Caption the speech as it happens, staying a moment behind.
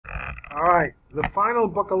All right, the final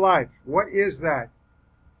book of life. What is that?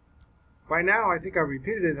 By now, I think I've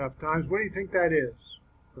repeated it enough times. What do you think that is?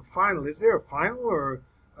 The final. Is there a final or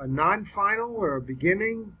a non-final or a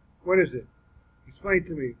beginning? What is it? Explain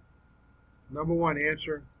to me. Number one,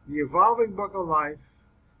 answer. The evolving book of life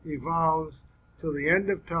evolves till the end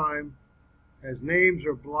of time as names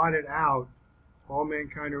are blotted out. All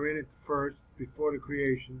mankind are in it first, before the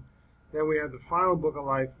creation. Then we have the final book of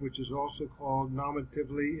life, which is also called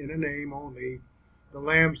nominatively, in a name only, the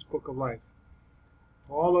Lamb's book of life.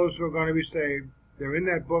 All those who are going to be saved, they're in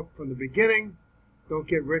that book from the beginning, don't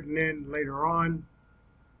get written in later on.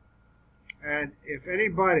 And if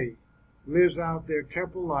anybody lives out their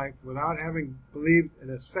temporal life without having believed in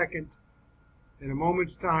a second, in a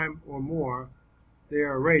moment's time or more, they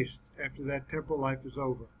are erased after that temporal life is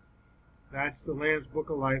over. That's the Lamb's book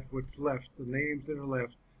of life, what's left, the names that are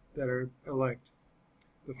left that are elect.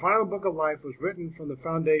 The final book of life was written from the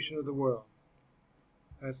foundation of the world.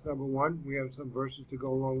 That's number one. We have some verses to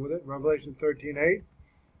go along with it. Revelation 13:8.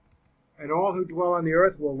 And all who dwell on the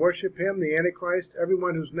earth will worship him, the Antichrist,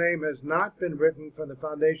 everyone whose name has not been written from the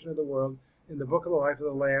foundation of the world in the book of the life of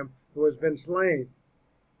the Lamb, who has been slain.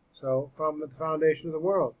 So, from the foundation of the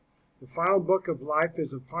world. The final book of life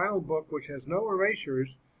is a final book which has no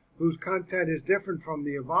erasures, whose content is different from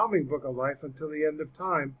the evolving book of life until the end of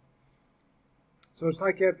time. So it's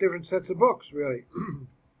like you have different sets of books, really.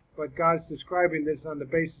 But God's describing this on the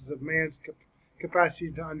basis of man's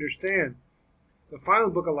capacity to understand. The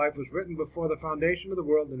final book of life was written before the foundation of the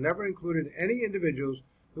world and never included any individuals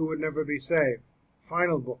who would never be saved.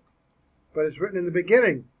 Final book. But it's written in the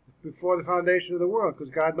beginning, before the foundation of the world,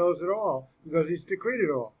 because God knows it all, because he's decreed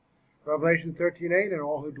it all. Revelation 13:8, and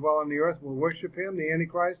all who dwell on the earth will worship him, the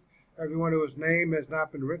Antichrist, everyone whose name has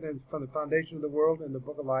not been written from the foundation of the world in the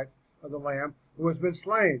book of life of the Lamb, who has been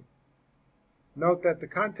slain. Note that the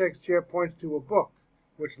context here points to a book,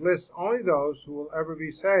 which lists only those who will ever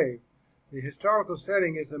be saved. The historical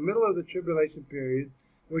setting is the middle of the tribulation period,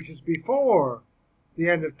 which is before the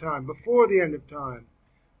end of time, before the end of time.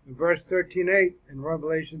 In verse 13:8 in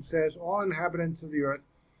Revelation says, all inhabitants of the earth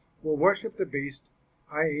will worship the beast,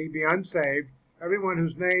 i.e. be unsaved, everyone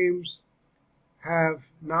whose names have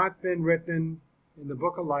not been written in the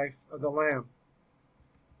book of life of the Lamb.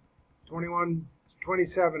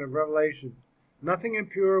 21:27 of Revelation. Nothing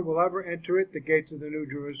impure will ever enter it, the gates of the New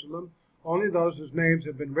Jerusalem, only those whose names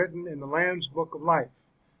have been written in the Lamb's book of life.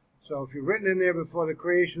 So if you're written in there before the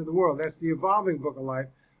creation of the world, that's the evolving book of life.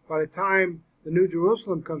 By the time the New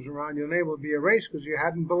Jerusalem comes around, your name will be erased because you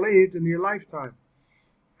hadn't believed in your lifetime.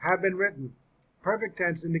 Have been written. Perfect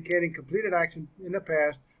tense indicating completed action in the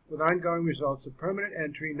past with ongoing results, a permanent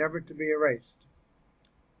entry never to be erased.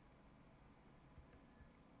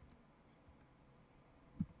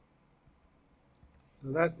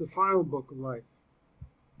 So that's the final book of life.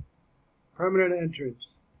 Permanent entrance,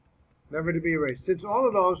 never to be erased. Since all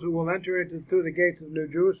of those who will enter through the gates of New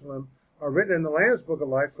Jerusalem are written in the Lamb's book of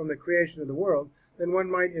life from the creation of the world, then one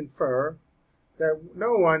might infer that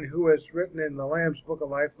no one who is written in the Lamb's book of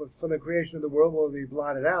life from the creation of the world will be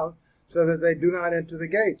blotted out, so that they do not enter the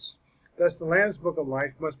gates. Thus the Lamb's book of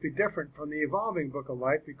life must be different from the evolving book of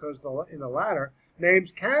life, because in the latter,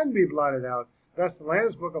 names can be blotted out. Thus the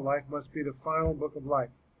Lamb's book of life must be the final book of life.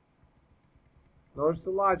 Notice the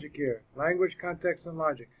logic here. Language, context, and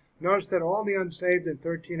logic. Notice that all the unsaved in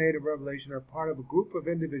 13:8 of Revelation are part of a group of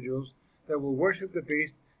individuals that will worship the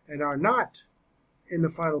beast and are not in the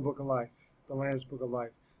final book of life, the Lamb's book of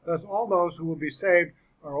life. Thus all those who will be saved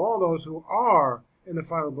are all those who are in the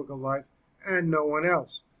final book of life and no one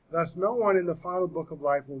else. Thus no one in the final book of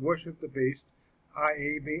life will worship the beast,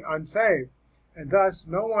 i.e. be unsaved. And thus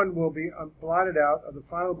no one will be blotted out of the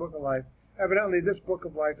final book of life. Evidently this book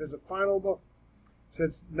of life is a final book.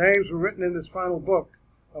 Since names were written in this final book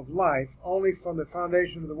of life only from the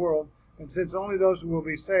foundation of the world, and since only those who will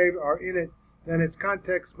be saved are in it, then its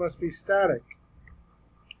context must be static.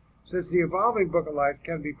 Since the evolving book of life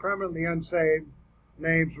can be permanently unsaved,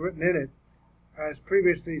 names written in it, as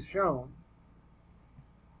previously shown.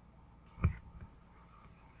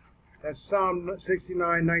 That's Psalm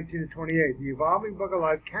 69:19-28. The evolving book of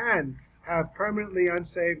life can have permanently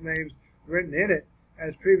unsaved names written in it,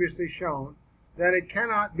 as previously shown. Then it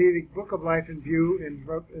cannot be the book of life in view in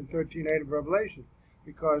 13:8 of Revelation,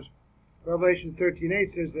 because Revelation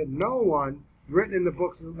 13:8 says that no one written in the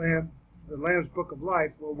books of the Lamb's book of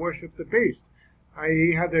life will worship the beast,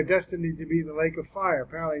 i.e. have their destiny to be the lake of fire.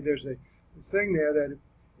 Apparently there's a thing there that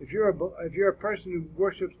if you're a person who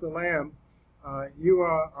worships the Lamb, you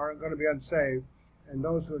are going to be unsaved, and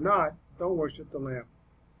those who are not don't worship the Lamb.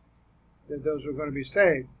 That those who are going to be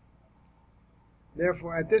saved.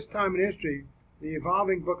 Therefore, at this time in history, the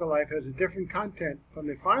evolving book of life has a different content from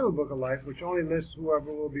the final book of life, which only lists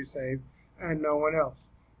whoever will be saved and no one else.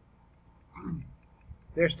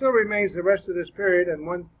 There still remains the rest of this period and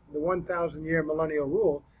the 1,000-year millennial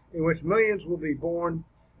rule, in which millions will be born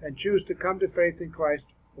and choose to come to faith in Christ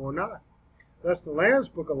or not. Thus, the Lamb's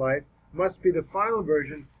book of life must be the final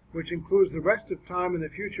version, which includes the rest of time in the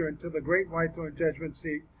future until the great white throne judgment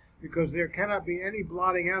seat, because there cannot be any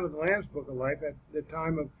blotting out of the Lamb's book of life at the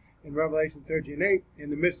time of, in Revelation 13:8, in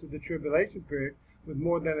the midst of the tribulation period, with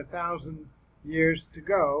more than 1,000 years to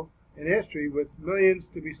go in history, with millions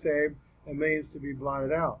to be saved and millions to be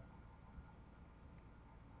blotted out.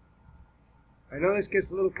 I know this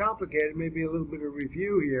gets a little complicated, maybe a little bit of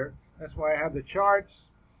review here. That's why I have the charts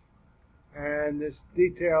and this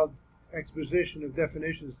detailed exposition of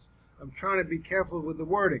definitions. I'm trying to be careful with the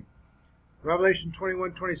wording. Revelation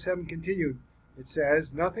 21:27 continued. It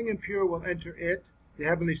says, "Nothing impure will enter it, the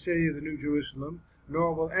heavenly city of the New Jerusalem,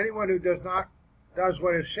 nor will anyone who does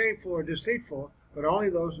what is shameful or deceitful, but only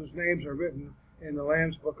those whose names are written in the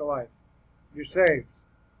Lamb's book of life." You're saved.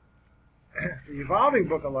 The evolving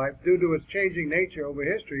book of life, due to its changing nature over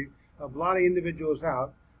history of blotting individuals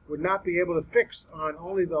out, would not be able to fix on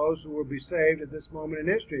only those who will be saved at this moment in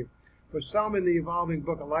history. For some in the evolving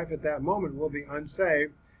book of life at that moment will be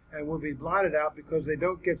unsaved and will be blotted out because they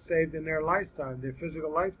don't get saved in their lifetime, their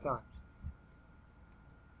physical lifetimes.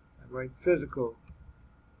 I write physical.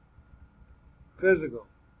 Physical.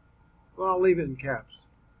 Well, I'll leave it in caps.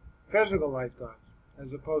 Physical lifetimes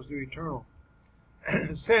as opposed to eternal.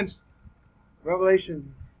 Since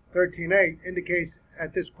Revelation 13:8 indicates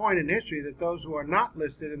at this point in history that those who are not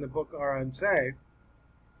listed in the book are unsaved,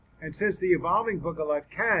 and since the evolving book of life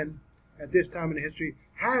can, at this time in history,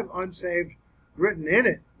 have unsaved written in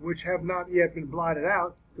it, which have not yet been blotted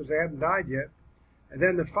out, because they haven't died yet, and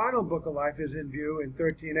then the final book of life is in view in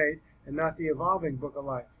 13:8, and not the evolving book of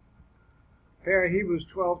life. Compare Hebrews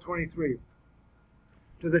 12:23.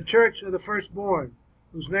 To the church of the firstborn,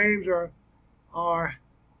 whose names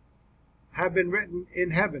have been written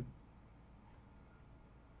in heaven.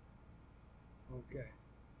 Okay.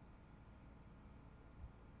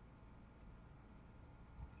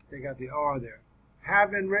 They got the R there.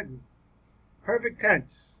 Have been written. Perfect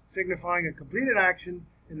tense, signifying a completed action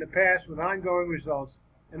in the past with ongoing results.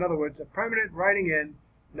 In other words, a permanent writing in,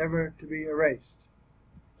 never to be erased.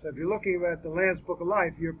 So if you're looking at the Lamb's book of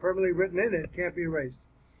life, you're permanently written in it, can't be erased.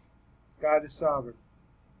 God is sovereign.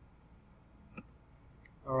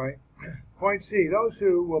 All right. Point C, those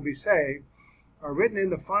who will be saved are written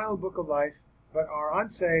in the final book of life, but are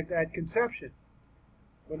unsaved at conception.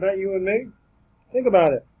 Wasn't that you and me? Think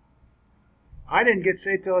about it. I didn't get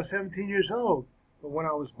saved till I was 17 years old. But when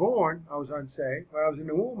I was born, I was unsaved. When I was in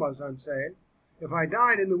the womb, I was unsaved. If I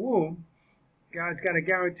died in the womb, God's got to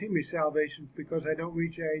guarantee me salvation because I don't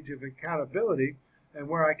reach age of accountability and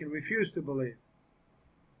where I can refuse to believe.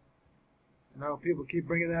 And now people keep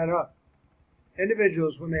bringing that up.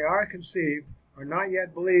 Individuals, when they are conceived, are not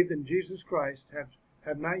yet believed in Jesus Christ,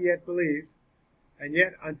 have not yet believed, and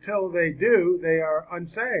yet until they do, they are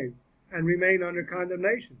unsaved and remain under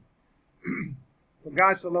condemnation. For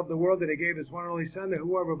God so loved the world that he gave his one and only Son, that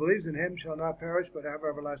whoever believes in him shall not perish but have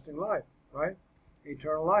everlasting life. Right?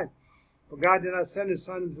 Eternal life. For God did not send his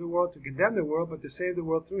Son into the world to condemn the world, but to save the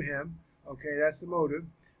world through him. Okay, that's the motive.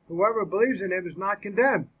 Whoever believes in him is not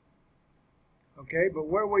condemned. Okay, but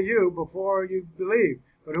where were you before you believed?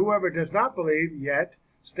 But whoever does not believe yet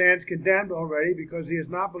stands condemned already, because he has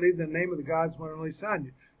not believed in the name of the God's one and only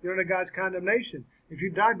Son. You're under God's condemnation. If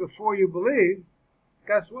you died before you believed,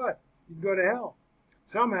 guess what? You'd go to hell.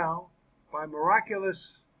 Somehow, by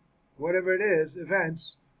miraculous, whatever it is,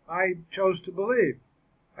 events, I chose to believe.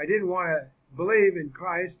 I didn't want to believe in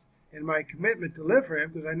Christ in my commitment to live for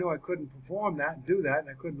him, because I knew I couldn't perform that and do that, and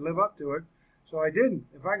I couldn't live up to it. So I didn't.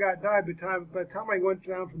 If I got died by the time I went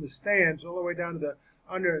down from the stands all the way down to the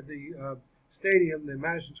under the stadium, the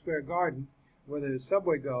Madison Square Garden, where the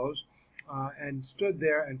subway goes, and stood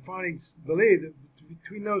there and finally believed that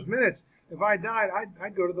between those minutes, if I died,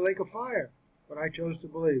 I'd go to the lake of fire. But I chose to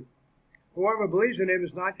believe. Whoever believes in him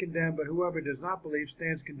is not condemned, but whoever does not believe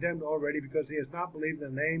stands condemned already, because he has not believed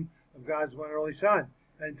in the name of God's one and only Son.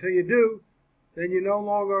 And until you do, then you no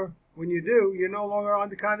longer, when you do, you're no longer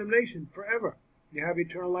under condemnation forever. You have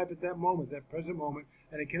eternal life at that moment, that present moment,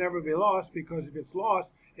 and it can never be lost, because if it's lost,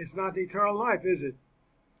 it's not the eternal life, is it?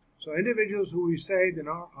 So individuals who are saved and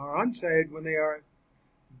are unsaved when they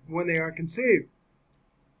are conceived.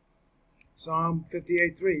 Psalm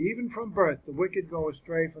 58:3, even from birth the wicked go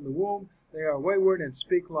astray from the womb, they are wayward and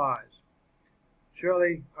speak lies.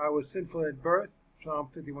 Surely I was sinful at birth, Psalm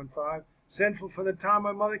 51:5. sinful from the time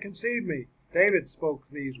my mother conceived me. David spoke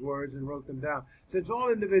these words and wrote them down. Since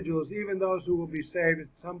all individuals, even those who will be saved at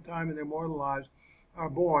some time in their mortal lives, are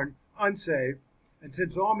born unsaved, and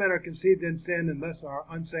since all men are conceived in sin and thus are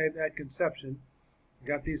unsaved at conception, we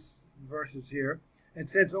got these verses here, and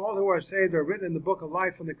since all who are saved are written in the book of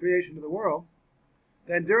life from the creation of the world,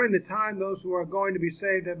 then during the time those who are going to be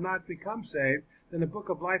saved have not become saved, then the book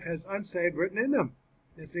of life has unsaved written in them.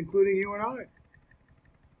 It's including you and I.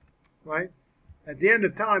 Right? At the end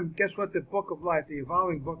of time, guess what the book of life, the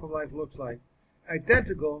evolving book of life looks like?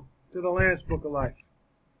 Identical to the Lamb's book of life.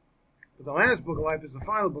 But the Lamb's book of life is the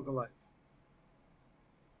final book of life.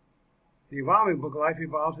 The evolving book of life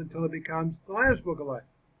evolves until it becomes the Lamb's book of life.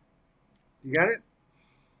 You got it?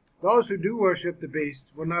 Those who do worship the beast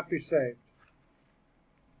will not be saved.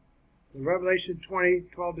 In Revelation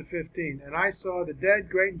 20:12-15, and I saw the dead,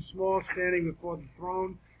 great and small, standing before the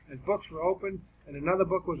throne, and books were opened, and another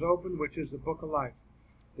book was opened, which is the book of life.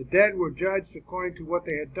 The dead were judged according to what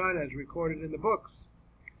they had done, as recorded in the books.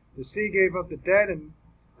 The sea gave up the dead and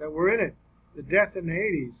that were in it, the death and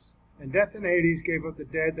Hades, and death and Hades gave up the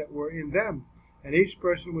dead that were in them, and each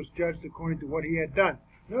person was judged according to what he had done.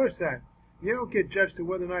 Notice that. You don't get judged to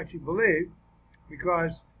whether or not you believe,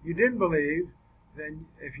 because you didn't believe. Then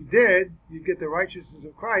if you did, you'd get the righteousness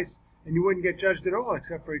of Christ, and you wouldn't get judged at all,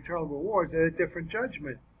 except for eternal rewards at a different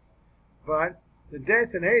judgment. But the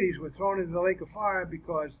death and Hades were thrown into the lake of fire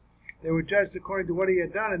because they were judged according to what he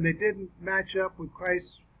had done, and they didn't match up with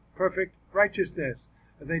Christ's perfect righteousness.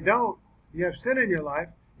 If they don't, you have sin in your life,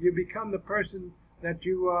 you become the person that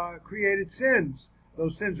you created sins.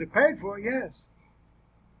 Those sins are paid for, yes,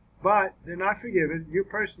 but they're not forgiven. You're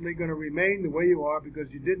personally going to remain the way you are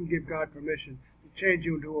because you didn't give God permission to change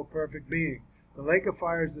you into a perfect being. The lake of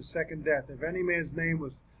fire is the second death. If any man's name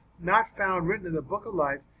was not found written in the book of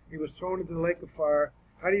life, he was thrown into the lake of fire.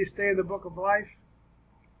 How do you stay in the book of life?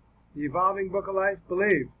 The evolving book of life?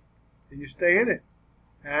 Believe. And you stay in it.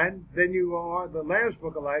 And then you are the Lamb's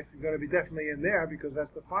book of life. You're going to be definitely in there because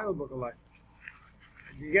that's the final book of life.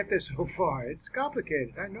 You get this so far. It's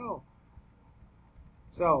complicated, I know.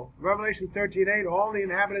 So, Revelation 13:8, all the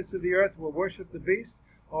inhabitants of the earth will worship the beast,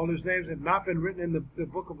 all whose names have not been written in the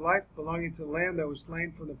book of life belonging to the Lamb that was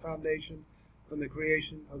slain from the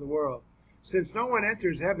creation of the world. Since no one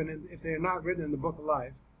enters heaven if they are not written in the book of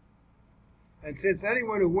life, and since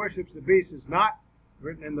anyone who worships the beast is not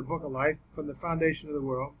written in the book of life from the foundation of the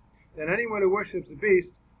world, then anyone who worships the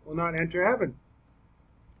beast will not enter heaven.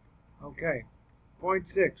 Okay, point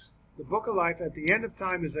 6. The book of life at the end of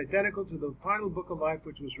time is identical to the final book of life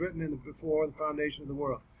which was written before the foundation of the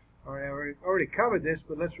world. All right, I already covered this,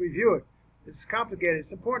 but let's review it. It's complicated.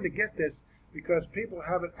 It's important to get this because people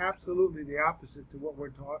have it absolutely the opposite to what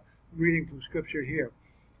we're reading from Scripture here.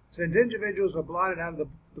 Since individuals are blotted out of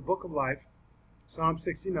the book of life, Psalm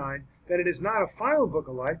 69, then it is not a final book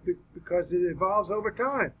of life because it evolves over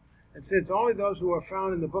time. And since only those who are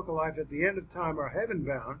found in the book of life at the end of time are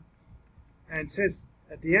heaven-bound, and since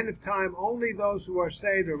at the end of time only those who are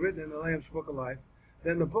saved are written in the Lamb's book of life,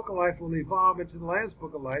 then the book of life will evolve into the Lamb's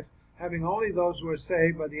book of life, having only those who are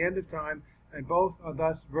saved by the end of time, and both are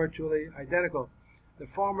thus virtually identical. The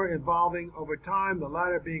former evolving over time, the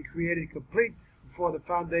latter being created complete before the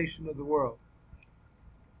foundation of the world.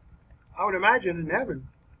 I would imagine in heaven,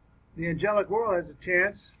 the angelic world has a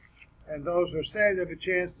chance, and those who are saved have a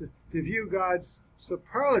chance to view God's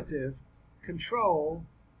superlative control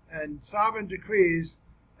and sovereign decrees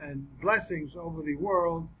and blessings over the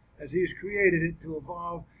world as he's created it to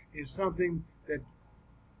evolve in something that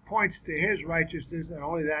points to his righteousness, and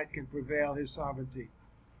only that can prevail, his sovereignty.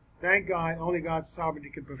 Thank God, only God's sovereignty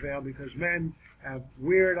can prevail because men have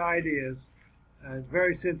weird ideas and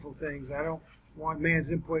very sinful things. I don't want man's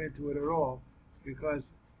input into it at all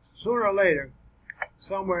because sooner or later,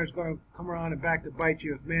 somewhere is going to come around and back to bite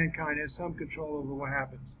you if mankind has some control over what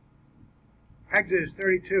happens. Exodus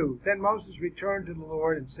 32, then Moses returned to the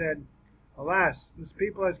Lord and said, Alas, this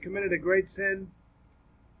people has committed a great sin,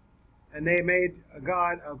 and they made a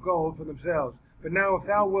god of gold for themselves. But now if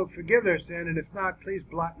thou wilt forgive their sin, and if not, please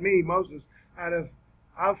blot me, Moses,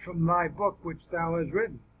 out from thy book which thou hast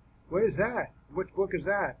written. What is that? Which book is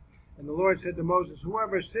that? And the Lord said to Moses,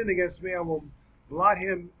 Whoever has sinned against me, I will blot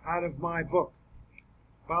him out of my book.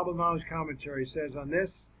 Bible Knowledge Commentary says on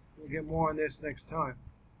this. We'll get more on this next time.